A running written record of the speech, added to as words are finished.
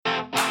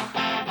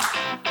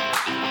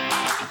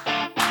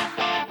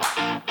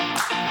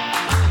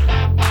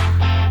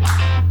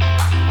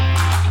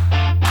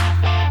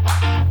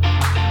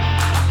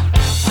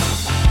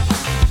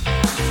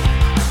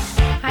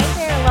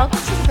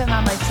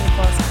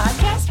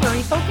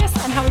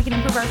can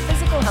improve our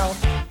physical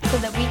health so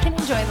that we can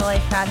enjoy the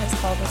life God has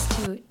called us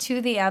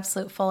to the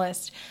absolute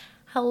fullest.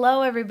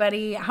 Hello,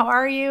 everybody. How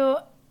are you?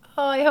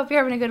 Oh, I hope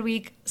you're having a good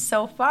week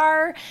so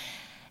far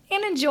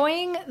and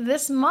enjoying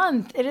this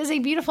month. It is a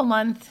beautiful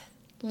month.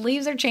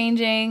 Leaves are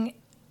changing.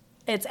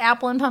 It's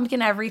apple and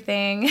pumpkin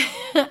everything.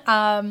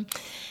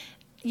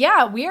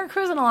 Yeah, we are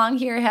cruising along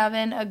here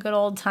having a good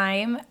old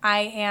time.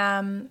 I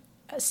am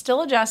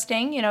still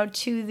adjusting,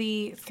 to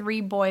the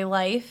 3-boy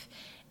life.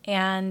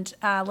 And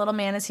little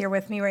man is here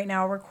with me right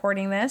now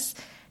recording this.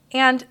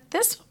 And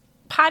this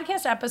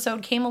podcast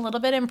episode came a little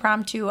bit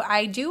impromptu.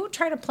 I do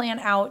try to plan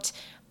out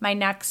my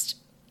next,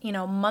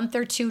 month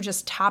or two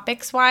just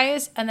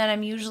topics-wise. And then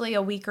I'm usually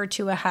a week or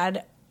two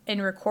ahead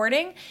in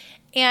recording.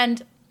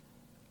 And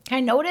I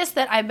noticed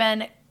that I've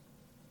been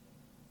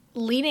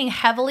leaning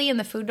heavily in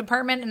the food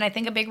department. And I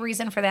think a big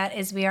reason for that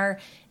is we are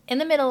in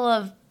the middle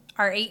of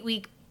our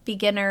 8-week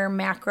beginner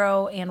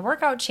macro and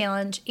workout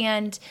challenge.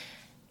 And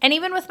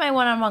even with my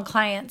one-on-one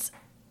clients,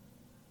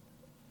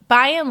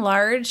 by and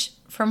large,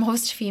 for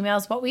most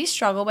females, what we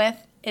struggle with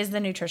is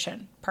the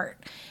nutrition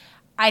part.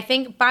 I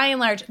think by and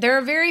large, there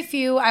are very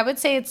few, I would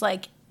say it's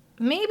like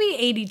maybe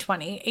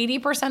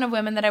 80-20. 80% of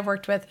women that I've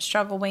worked with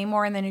struggle way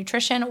more in the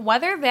nutrition,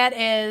 whether that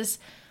is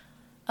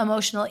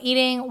emotional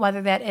eating,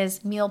 whether that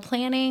is meal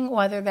planning,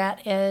 whether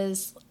that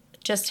is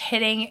just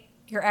hitting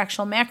your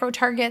actual macro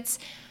targets.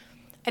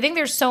 I think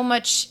there's so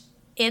much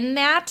in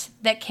that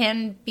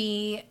can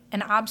be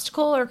an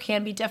obstacle or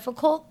can be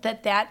difficult,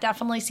 that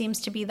definitely seems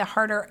to be the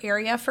harder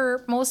area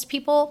for most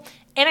people.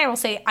 And I will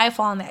say I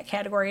fall in that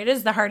category. It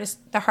is the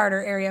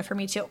harder area for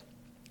me too.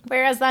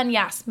 Whereas then,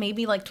 yes,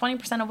 maybe like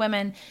 20% of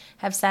women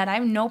have said, I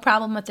have no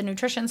problem with the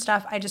nutrition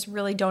stuff. I just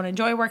really don't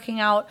enjoy working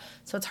out.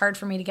 So it's hard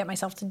for me to get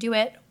myself to do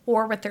it.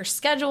 Or with their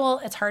schedule,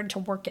 it's hard to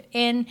work it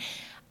in.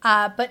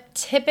 But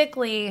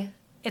typically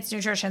it's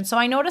nutrition. So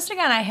I noticed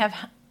again, I have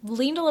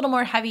leaned a little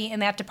more heavy in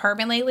that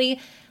department lately.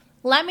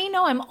 Let me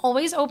know. I'm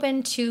always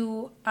open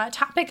to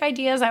topic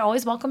ideas. I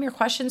always welcome your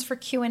questions for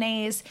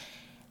Q&As.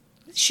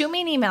 Shoot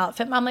me an email at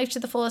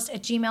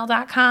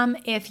fitmomlifetothefullest@gmail.com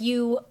if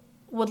you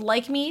would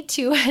like me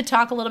to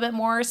talk a little bit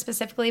more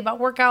specifically about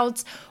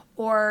workouts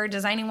or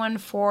designing one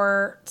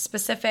for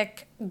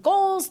specific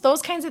goals,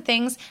 those kinds of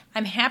things.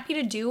 I'm happy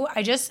to do.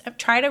 I just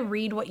try to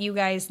read what you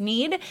guys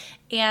need.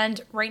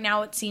 And right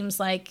now it seems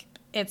like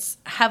it's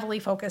heavily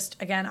focused,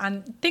 again,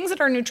 on things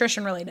that are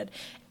nutrition related.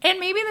 And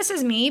maybe this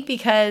is me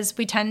because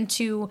we tend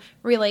to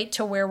relate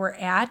to where we're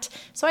at.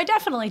 So I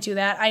definitely do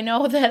that. I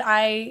know that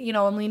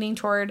I'm leaning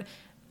toward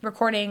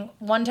recording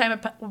one type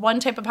of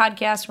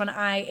podcast when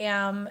I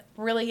am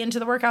really into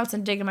the workouts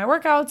and digging my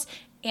workouts.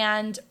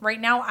 And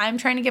right now I'm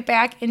trying to get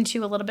back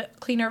into a little bit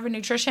cleaner of a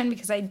nutrition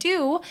because I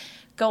do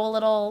go a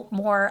little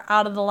more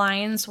out of the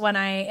lines when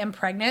I am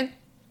pregnant.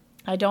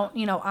 I don't,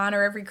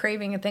 honor every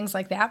craving and things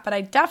like that, but I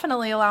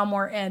definitely allow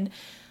more in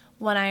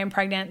when I am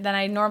pregnant than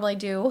I normally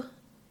do.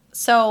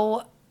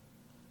 So,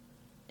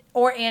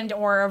 or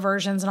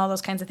aversions and all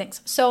those kinds of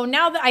things. So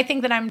now that I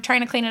think that I'm trying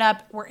to clean it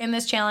up, we're in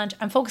this challenge.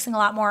 I'm focusing a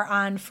lot more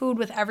on food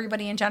with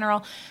everybody in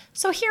general.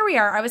 So here we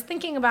are. I was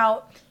thinking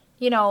about,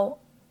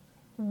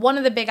 one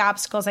of the big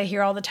obstacles I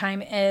hear all the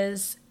time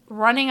is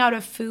running out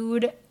of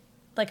food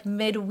like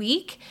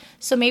midweek.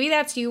 So maybe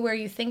that's you where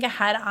you think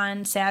ahead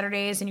on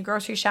Saturdays and you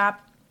grocery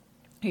shop.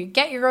 You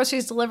get your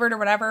groceries delivered or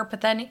whatever,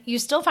 but then you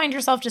still find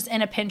yourself just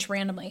in a pinch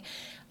randomly.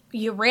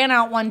 You ran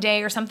out one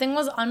day or something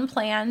was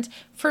unplanned.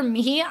 For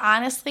me,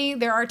 honestly,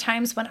 there are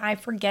times when I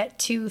forget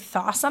to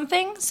thaw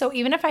something. So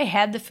even if I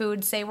had the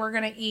food, say we're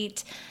going to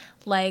eat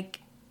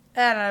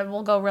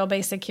we'll go real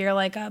basic here,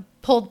 like a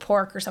pulled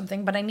pork or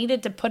something, but I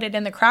needed to put it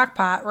in the crock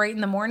pot right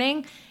in the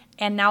morning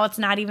and now it's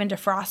not even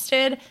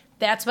defrosted.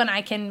 That's when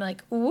I can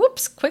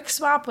quick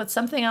swap with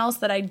something else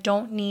that I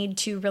don't need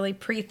to really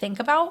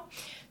pre-think about.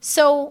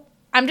 So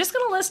I'm just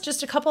going to list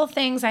just a couple of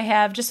things. I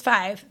have just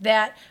 5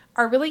 that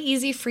are really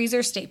easy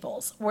freezer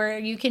staples where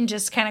you can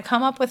just kind of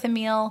come up with a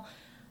meal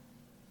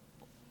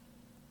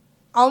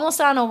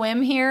almost on a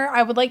whim here.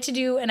 I would like to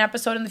do an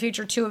episode in the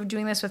future too of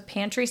doing this with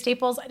pantry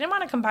staples. I didn't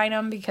want to combine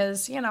them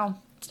because,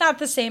 it's not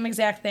the same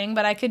exact thing,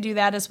 but I could do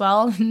that as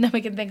well. And then we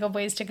can think of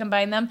ways to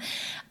combine them.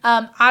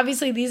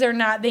 Obviously,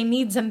 they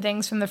need some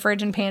things from the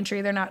fridge and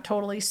pantry. They're not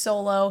totally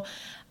solo.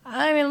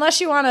 I mean,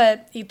 unless you want to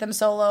eat them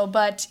solo,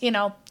 but,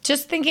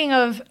 just thinking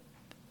of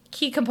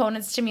key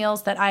components to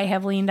meals that I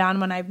have leaned on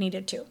when I've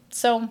needed to.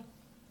 So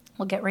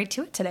we'll get right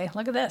to it today.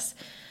 Look at this.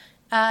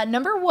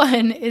 Number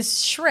 1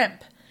 is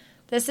shrimp.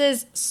 This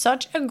is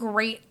such a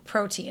great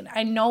protein.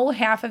 I know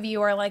half of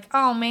you are like,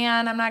 oh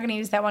man, I'm not going to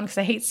use that one because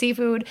I hate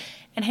seafood.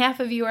 And half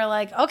of you are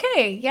like,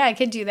 okay, yeah, I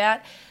could do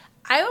that.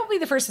 I will be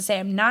the first to say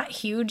I'm not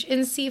huge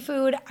in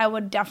seafood. I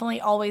would definitely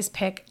always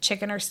pick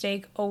chicken or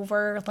steak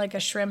over like a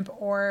shrimp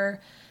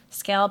or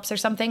scallops or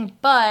something.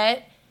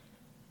 But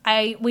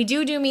we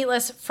do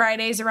meatless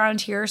Fridays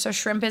around here, so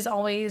shrimp is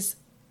always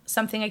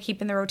something I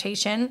keep in the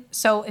rotation.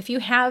 So if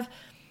you have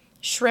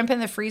shrimp in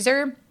the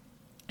freezer,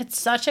 it's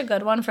such a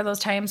good one for those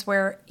times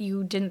where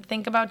you didn't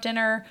think about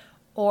dinner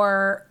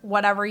or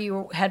whatever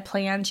you had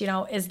planned,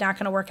 is not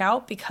going to work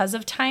out because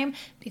of time,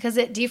 because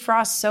it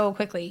defrosts so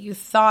quickly. You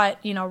thought,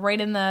 right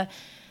in the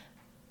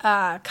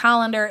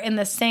colander in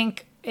the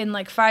sink in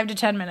like 5 to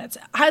 10 minutes.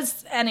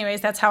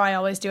 Anyways, that's how I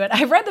always do it.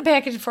 I've read the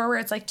package before where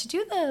it's like to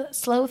do the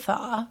slow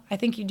thaw. I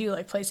think you do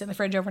like place it in the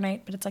fridge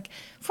overnight, but it's like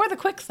for the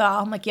quick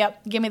thaw. I'm like,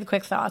 yep, give me the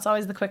quick thaw. It's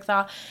always the quick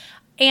thaw.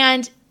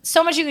 And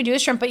so much you could do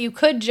with shrimp, but you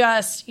could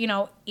just,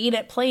 eat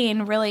it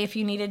plain really if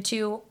you needed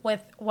to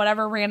with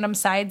whatever random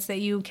sides that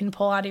you can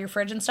pull out of your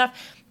fridge and stuff.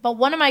 But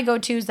one of my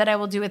go-tos that I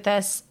will do with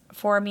this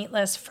for a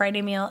meatless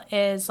Friday meal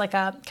is like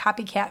a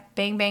copycat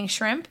bang bang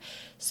shrimp.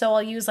 So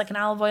I'll use like an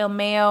olive oil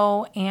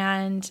mayo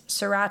and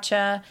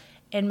sriracha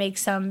and make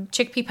some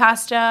chickpea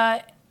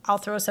pasta. I'll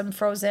throw some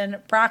frozen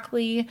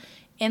broccoli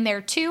in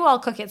there too. I'll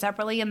cook it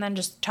separately and then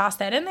just toss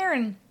that in there.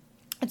 And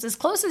it's as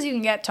close as you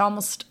can get to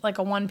almost like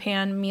a one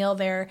pan meal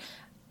there.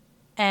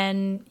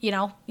 And,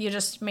 you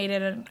just made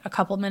it in a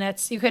couple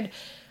minutes. You could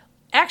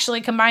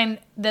actually combine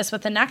this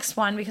with the next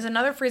one, because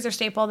another freezer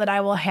staple that I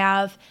will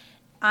have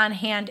on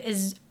hand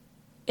feels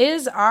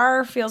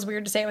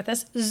weird to say it with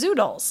this,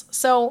 zoodles.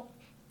 So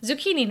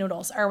zucchini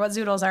noodles are what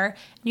zoodles are.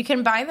 You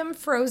can buy them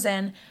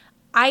frozen.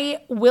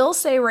 I will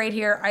say right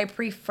here, I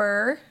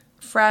prefer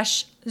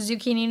fresh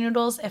zucchini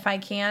noodles if I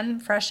can.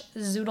 Fresh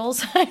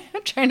zoodles.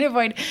 I'm trying to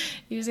avoid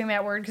using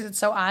that word because it's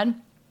so odd.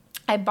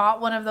 I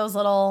bought one of those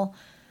little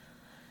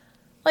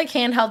like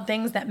handheld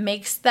things that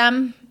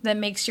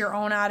makes your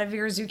own out of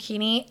your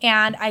zucchini.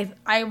 And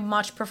I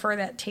much prefer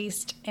that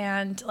taste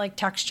and like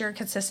texture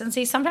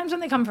consistency. Sometimes when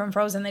they come from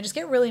frozen, they just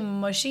get really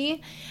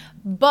mushy,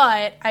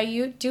 but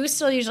I do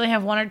still usually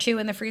have one or two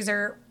in the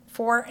freezer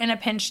for in a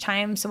pinch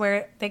time. So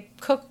where they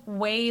cook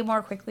way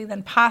more quickly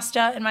than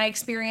pasta in my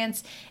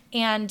experience.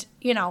 And,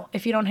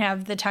 if you don't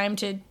have the time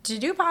to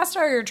do pasta,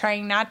 or you're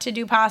trying not to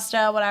do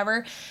pasta,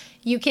 whatever,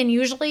 you can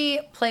usually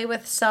play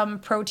with some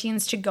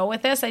proteins to go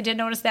with this. I did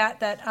notice that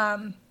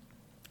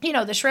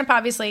the shrimp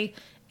obviously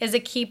is a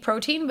key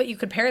protein, but you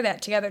could pair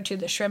that together too,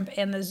 the shrimp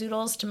and the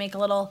zoodles, to make a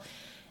little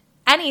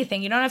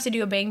anything. You don't have to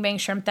do a bang bang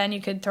shrimp then.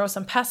 You could throw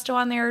some pesto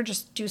on there,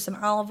 just do some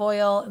olive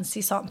oil and sea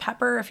salt and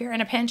pepper if you're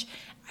in a pinch.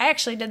 I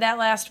actually did that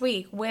last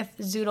week with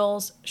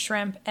zoodles,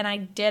 shrimp, and I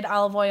did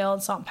olive oil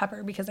and salt and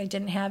pepper because I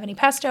didn't have any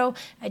pesto.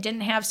 I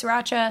didn't have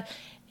sriracha.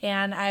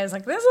 And I was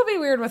like, this will be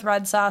weird with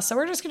red sauce. So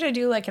we're just going to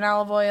do like an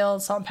olive oil,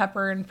 salt and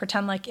pepper, and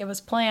pretend like it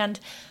was planned.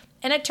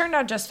 And it turned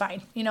out just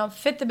fine.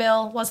 Fit the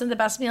bill. Wasn't the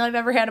best meal I've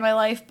ever had in my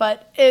life,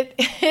 but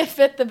it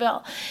fit the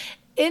bill.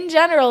 In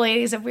general,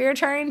 ladies, if we are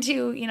trying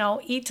to,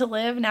 eat to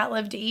live, not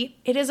live to eat,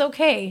 it is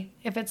okay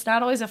if it's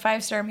not always a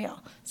 5-star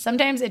meal.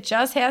 Sometimes it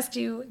just has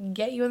to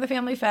get you and the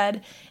family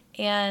fed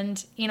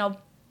and,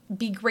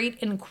 be great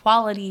in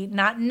quality,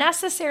 not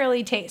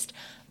necessarily taste.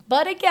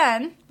 But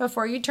again,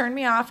 before you turn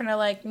me off and are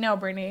like, no,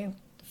 Brittany,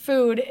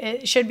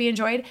 it should be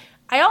enjoyed.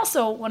 I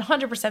also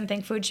 100%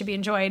 think food should be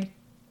enjoyed.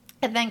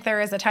 I think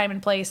there is a time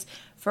and place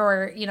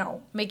for,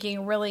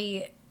 making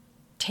really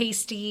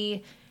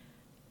tasty,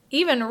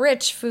 even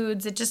rich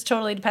foods. It just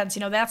totally depends.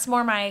 That's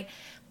more my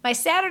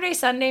Saturday,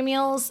 Sunday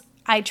meals.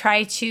 I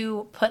try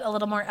to put a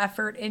little more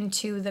effort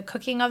into the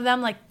cooking of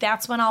them. Like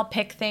that's when I'll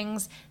pick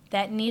things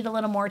that need a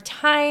little more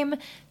time,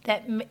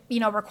 that,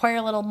 require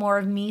a little more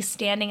of me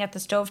standing at the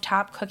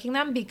stovetop cooking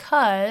them,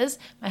 because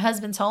my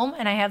husband's home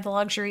and I have the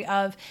luxury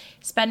of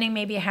spending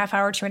maybe a half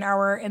hour to an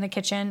hour in the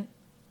kitchen,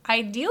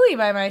 ideally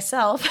by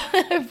myself,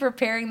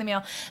 preparing the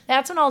meal.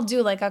 That's when I'll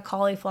do like a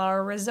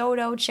cauliflower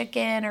risotto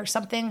chicken or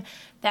something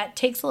that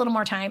takes a little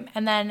more time.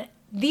 And then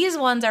these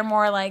ones are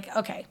more like,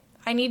 okay,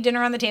 I need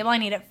dinner on the table. I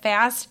need it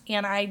fast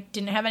and I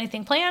didn't have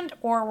anything planned,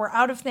 or we're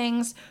out of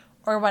things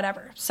or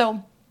whatever.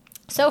 So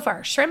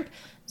far, shrimp,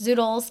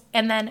 zoodles,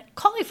 and then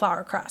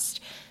cauliflower crust.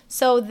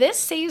 So this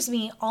saves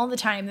me all the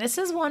time. This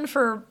is one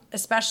for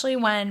especially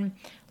when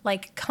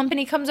like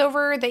company comes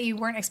over that you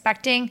weren't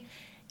expecting,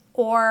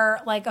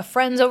 or like a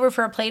friend's over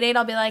for a play date.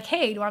 I'll be like,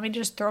 hey, do you want me to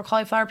just throw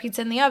cauliflower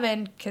pizza in the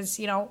oven? Because,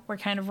 we're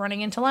kind of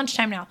running into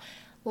lunchtime now.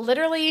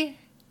 Literally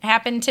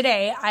happened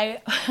today.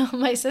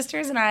 My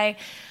sisters and I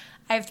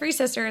have 3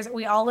 sisters.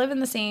 We all live in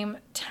the same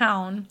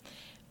town.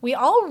 We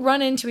all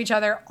run into each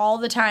other all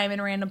the time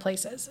in random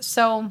places.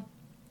 So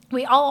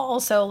we all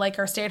also like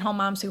are stay-at-home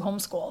moms who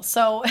homeschool.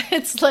 So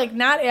it's like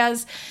not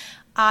as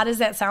odd as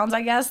that sounds,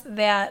 I guess,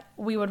 that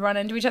we would run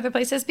into each other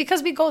places,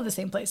 because we go the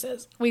same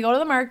places. We go to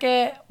the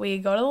market, we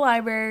go to the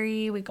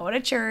library, we go to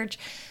church.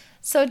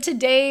 So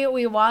today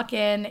we walk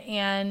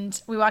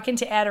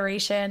into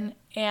Adoration,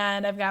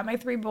 and I've got my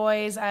 3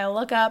 boys. I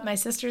look up, my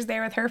sister's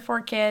there with her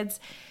 4 kids.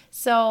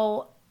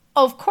 So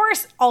of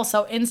course,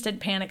 also instant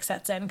panic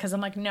sets in, because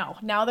I'm like, no,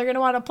 now they're going to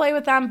want to play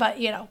with them. But,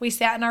 we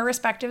sat in our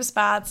respective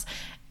spots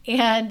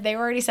and they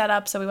were already set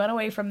up. So we went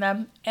away from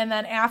them. And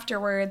then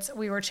afterwards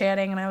we were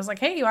chatting and I was like,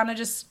 hey, you want to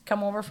just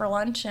come over for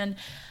lunch? And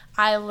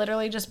I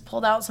literally just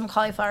pulled out some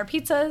cauliflower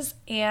pizzas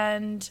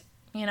and,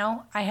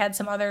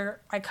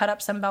 I cut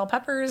up some bell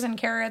peppers and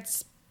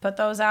carrots, put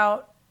those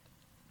out,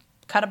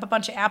 cut up a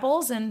bunch of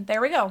apples, and there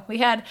we go. We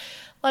had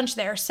lunch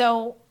there.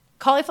 So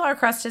cauliflower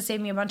crust has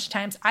saved me a bunch of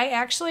times. I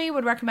actually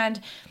would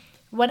recommend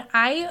When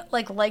I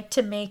like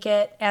to make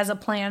it as a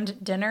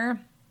planned dinner,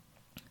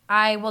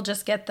 I will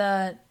just get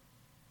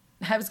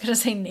I was going to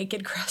say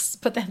naked crusts,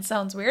 but that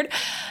sounds weird.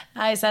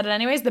 I said it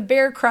anyways. The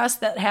bare crusts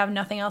that have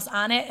nothing else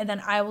on it. And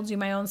then I will do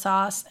my own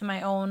sauce and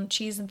my own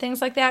cheese and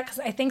things like that. Because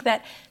I think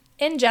that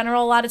in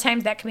general, a lot of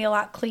times that can be a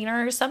lot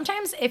cleaner.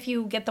 Sometimes if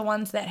you get the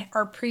ones that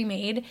are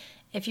pre-made,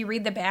 if you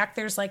read the back,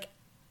 there's like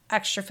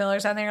extra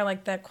fillers on there.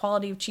 Like the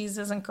quality of cheese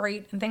isn't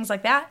great and things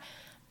like that.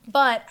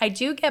 But I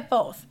do get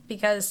both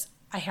because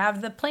I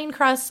have the plain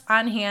crust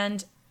on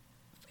hand.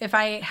 If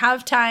I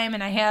have time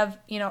and I have,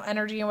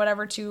 energy and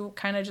whatever to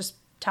kind of just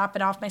top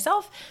it off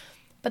myself.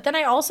 But then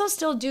I also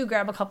still do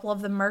grab a couple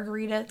of the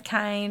margarita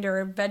kind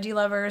or veggie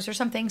lovers or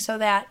something so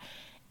that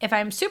if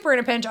I'm super in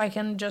a pinch, I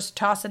can just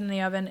toss it in the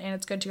oven and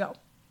it's good to go.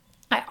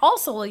 I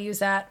also will use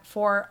that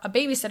for a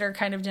babysitter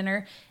kind of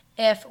dinner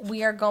if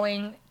we are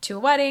going to a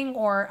wedding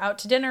or out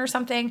to dinner or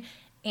something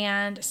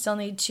and still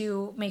need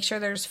to make sure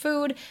there's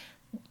food.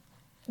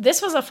 This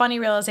was a funny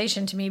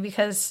realization to me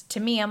because to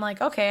me, I'm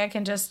like, okay, I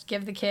can just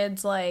give the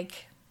kids I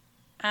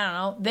don't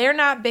know, they're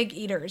not big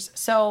eaters.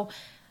 So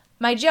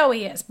my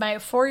Joey is. My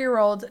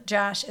 4-year-old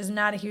Josh is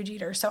not a huge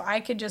eater. So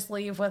I could just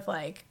leave with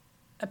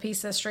a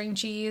piece of string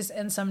cheese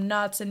and some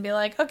nuts and be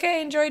like,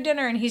 okay, enjoy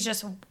dinner. And he's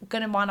just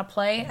going to want to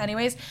play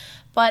anyways.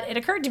 But it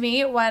occurred to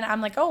me when I'm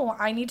like, oh,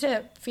 I need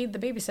to feed the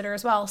babysitter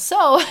as well.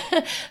 So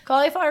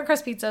cauliflower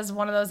crust pizza is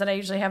one of those that I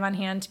usually have on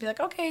hand to be like,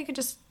 okay, you could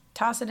just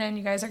toss it in.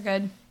 You guys are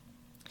good.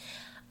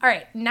 All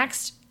right,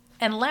 next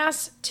and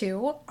last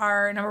two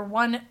are number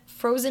 1,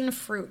 frozen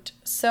fruit.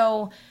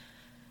 So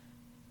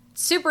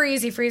super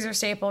easy freezer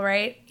staple,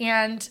 right?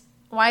 And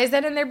why is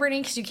that in there,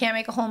 Brittany? Because you can't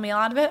make a whole meal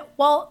out of it?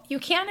 Well, you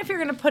can if you're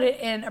going to put it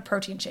in a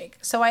protein shake.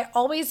 So I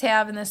always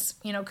have, and this,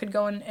 could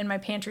go in my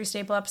pantry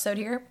staple episode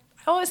here,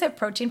 I always have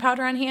protein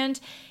powder on hand.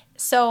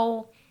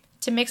 So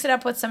to mix it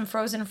up with some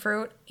frozen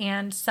fruit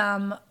and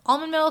some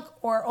almond milk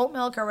or oat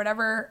milk or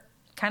whatever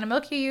kind of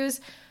milk you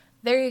use,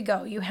 there you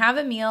go. You have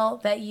a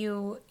meal that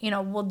you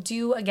will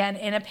do again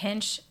in a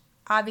pinch.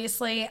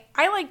 Obviously,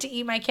 I like to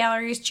eat my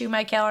calories, chew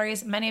my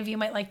calories. Many of you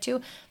might like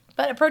to.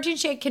 But a protein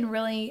shake can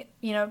really,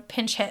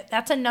 pinch hit.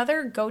 That's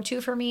another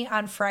go-to for me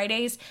on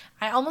Fridays.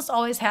 I almost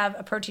always have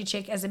a protein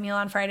shake as a meal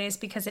on Fridays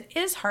because it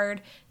is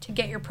hard to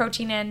get your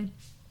protein in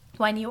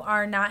when you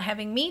are not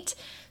having meat.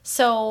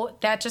 So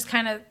that just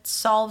kind of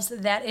solves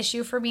that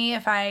issue for me.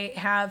 If I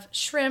have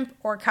shrimp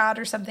or cod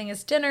or something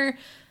as dinner,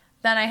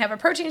 then I have a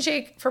protein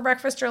shake for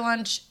breakfast or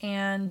lunch.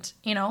 And,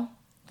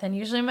 then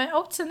usually my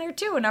oats in there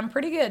too. And I'm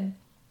pretty good.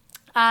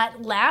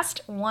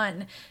 Last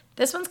one.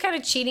 This one's kind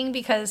of cheating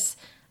because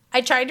I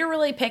tried to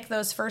really pick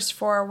those first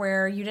 4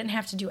 where you didn't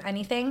have to do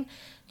anything.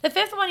 The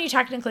 5th one you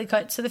technically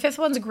could. So the 5th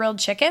one's grilled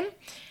chicken.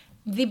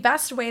 The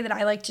best way that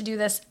I like to do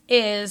this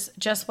is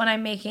just when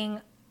I'm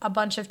making a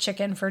bunch of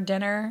chicken for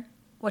dinner,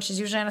 which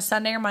is usually on a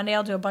Sunday or Monday,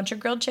 I'll do a bunch of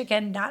grilled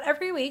chicken, not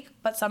every week,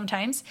 but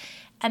sometimes.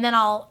 And then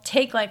I'll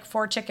take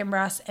 4 chicken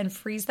breasts and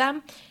freeze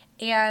them.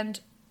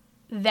 And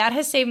that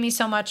has saved me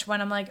so much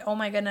when I'm like, oh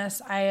my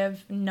goodness, I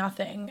have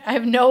nothing. I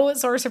have no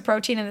source of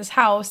protein in this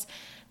house.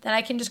 Then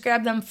I can just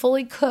grab them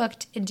fully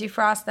cooked and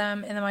defrost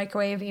them in the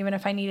microwave, even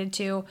if I needed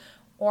to.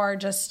 Or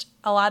just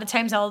a lot of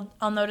times I'll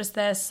notice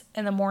this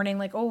in the morning,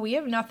 like, oh, we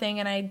have nothing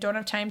and I don't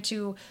have time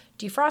to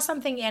defrost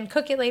something and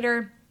cook it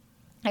later.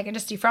 I can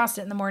just defrost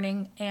it in the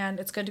morning and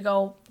it's good to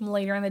go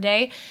later in the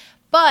day.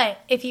 But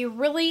if you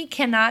really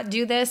cannot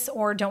do this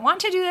or don't want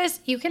to do this,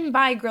 you can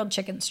buy grilled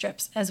chicken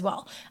strips as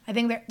well. I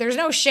think there's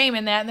no shame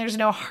in that and there's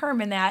no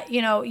harm in that.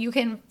 You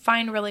can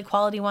find really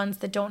quality ones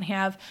that don't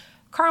have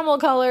caramel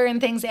color and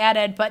things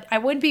added, but I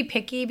would be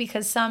picky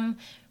because some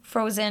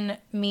frozen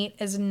meat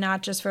is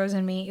not just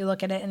frozen meat. You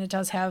look at it and it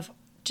does have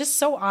just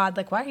so odd.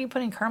 Like, why are you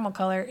putting caramel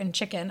color in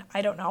chicken?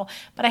 I don't know,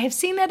 but I have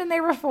seen that in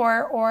there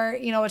before, or,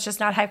 it's just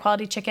not high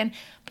quality chicken,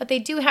 but they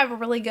do have a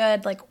really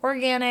good,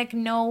 organic,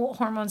 no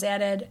hormones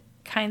added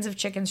kinds of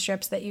chicken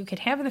strips that you could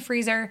have in the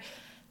freezer.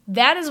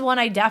 That is one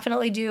I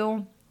definitely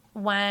do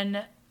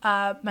when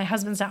my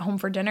husband's not home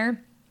for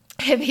dinner.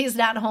 If he's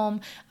not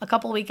home, a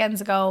couple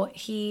weekends ago,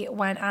 he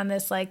went on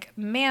this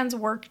man's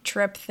work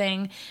trip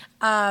thing.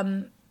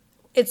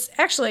 It's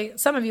actually,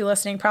 some of you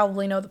listening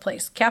probably know the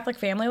place. Catholic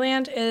Family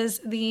Land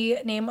is the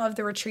name of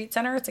the retreat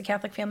center. It's a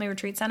Catholic family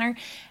retreat center.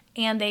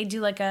 And they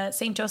do a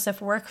St.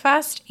 Joseph Work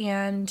Fest.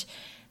 And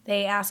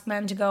they ask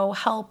men to go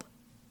help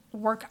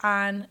work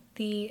on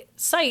the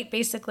site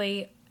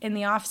basically in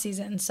the off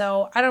season.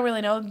 So I don't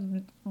really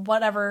know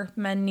whatever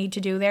men need to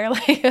do there,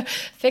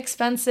 fix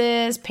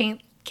fences,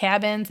 paint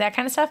cabins, that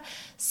kind of stuff.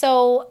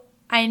 So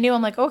I knew,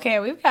 I'm like, okay,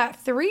 we've got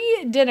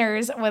 3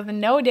 dinners with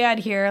no dad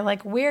here.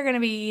 We're going to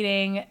be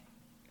eating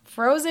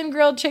frozen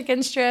grilled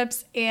chicken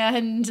strips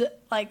and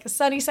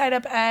sunny side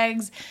up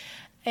eggs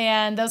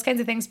and those kinds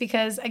of things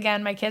because,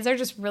 again, my kids are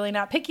just really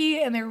not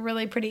picky and they're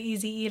really pretty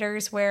easy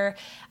eaters where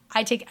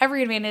I take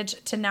every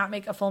advantage to not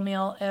make a full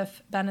meal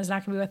if Ben is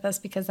not going to be with us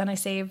because then I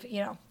save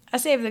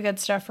the good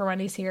stuff for when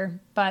he's here.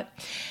 But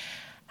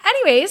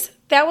anyways,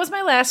 that was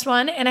my last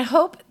one, and I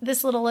hope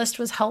this little list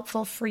was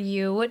helpful for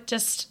you.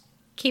 Just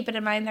keep it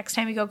in mind next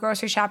time you go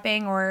grocery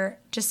shopping, or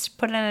just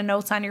put it in a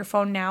notes on your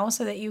phone now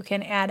so that you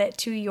can add it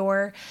to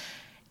your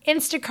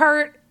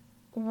Instacart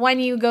when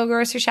you go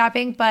grocery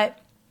shopping. But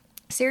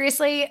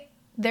seriously,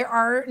 there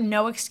are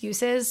no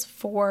excuses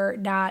for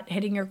not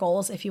hitting your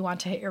goals if you want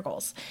to hit your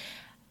goals.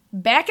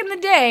 Back in the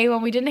day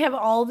when we didn't have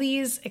all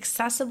these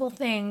accessible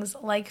things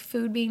like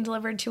food being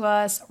delivered to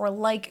us or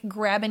like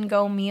grab and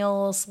go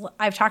meals,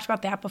 I've talked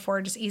about that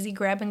before, just easy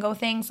grab and go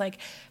things like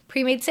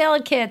pre-made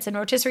salad kits and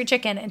rotisserie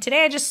chicken. And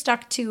today I just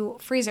stuck to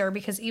freezer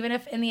because even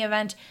if in the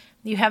event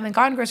you haven't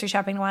gone grocery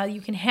shopping in a while,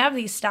 you can have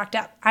these stocked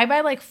up. I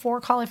buy like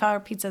 4 cauliflower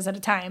pizzas at a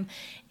time.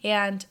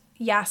 And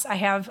yes, I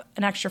have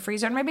an extra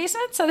freezer in my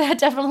basement, so that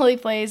definitely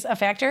plays a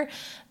factor.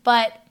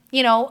 But,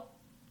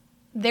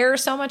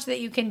 there's so much that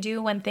you can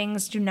do when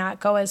things do not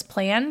go as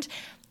planned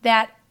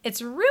that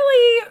it's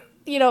really,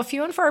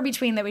 few and far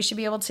between that we should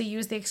be able to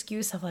use the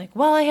excuse of like,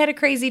 well, I had a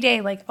crazy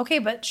day. Like, okay,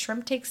 but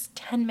shrimp takes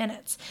 10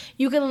 minutes.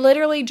 You can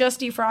literally just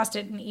defrost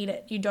it and eat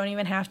it. You don't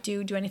even have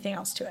to do anything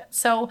else to it.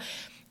 So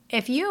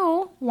if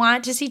you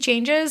want to see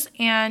changes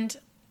and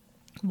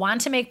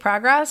want to make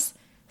progress,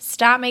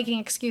 stop making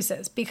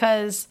excuses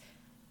because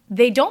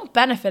they don't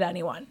benefit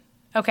anyone.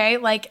 Okay,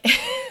 like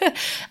I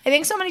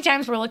think so many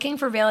times we're looking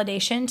for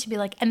validation to be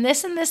like, and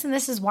this and this and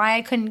this is why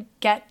I couldn't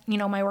get,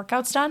 my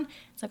workouts done.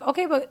 It's like,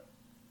 okay, but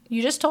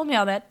you just told me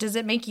all that. Does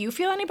it make you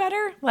feel any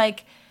better?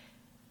 Like,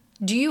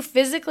 do you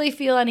physically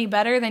feel any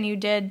better than you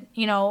did,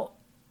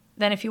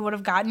 than if you would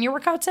have gotten your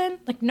workouts in?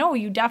 Like, no,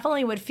 you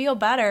definitely would feel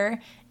better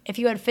if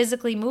you had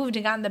physically moved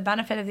and gotten the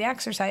benefit of the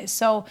exercise.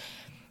 So,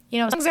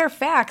 things are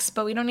facts,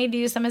 but we don't need to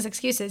use them as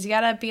excuses. You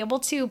got to be able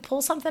to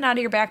pull something out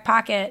of your back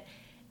pocket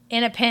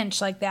in a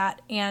pinch like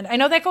that. And I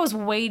know that goes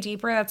way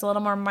deeper. That's a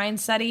little more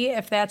mindset-y.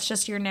 If that's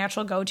just your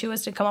natural go-to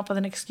is to come up with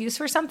an excuse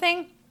for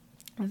something,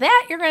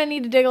 that you're going to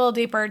need to dig a little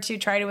deeper to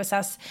try to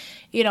assess,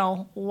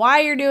 why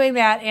you're doing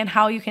that and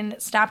how you can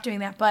stop doing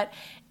that. But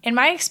in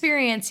my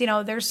experience,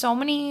 there's so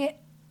many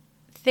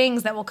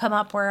things that will come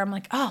up where I'm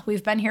like, oh,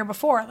 we've been here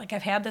before. Like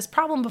I've had this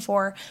problem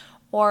before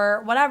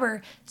or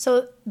whatever.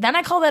 So then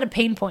I call that a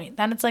pain point.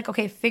 Then it's like,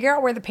 okay, figure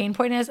out where the pain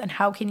point is and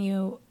how can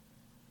you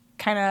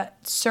kind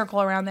of circle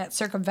around that,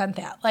 circumvent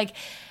that. Like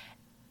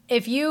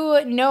if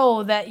you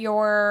know that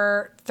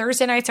your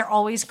Thursday nights are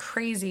always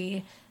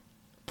crazy,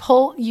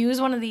 use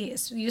one of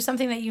these. Use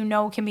something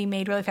that can be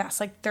made really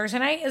fast. Like Thursday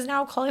night is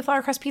now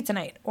cauliflower crust pizza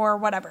night or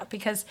whatever,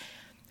 because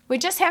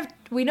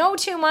we know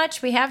too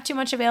much. We have too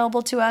much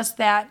available to us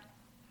that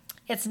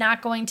it's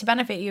not going to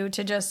benefit you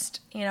to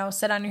just,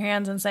 sit on your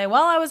hands and say,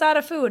 well, I was out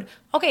of food.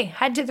 Okay,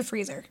 head to the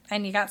freezer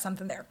and you got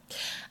something there.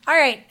 All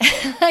right.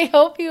 I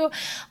hope you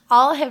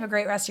all have a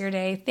great rest of your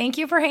day. Thank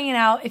you for hanging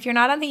out. If you're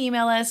not on the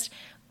email list,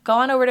 go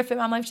on over to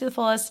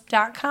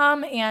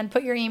fitmomlifetothefullest.com and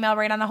put your email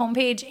right on the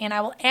homepage and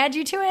I will add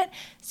you to it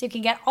so you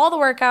can get all the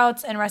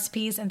workouts and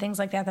recipes and things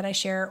like that I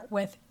share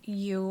with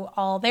you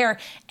all there.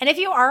 And if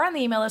you are on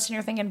the email list and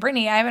you're thinking,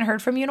 Brittany, I haven't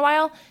heard from you in a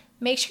while,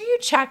 make sure you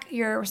check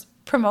your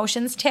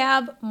promotions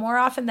tab. More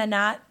often than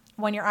not,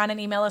 when you're on an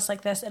email list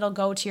like this, it'll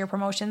go to your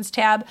promotions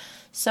tab.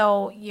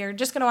 So you're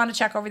just going to want to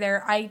check over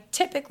there. I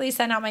typically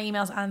send out my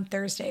emails on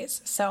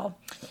Thursdays. So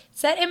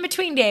it's that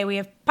in-between day. We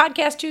have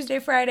podcast Tuesday,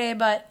 Friday,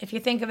 but if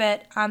you think of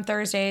it on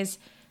Thursdays,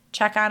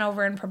 check on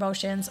over in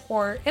promotions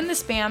or in the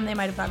spam. They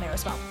might have gone there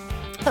as well.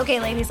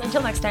 Okay, ladies,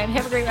 until next time,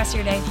 have a great rest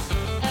of your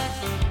day.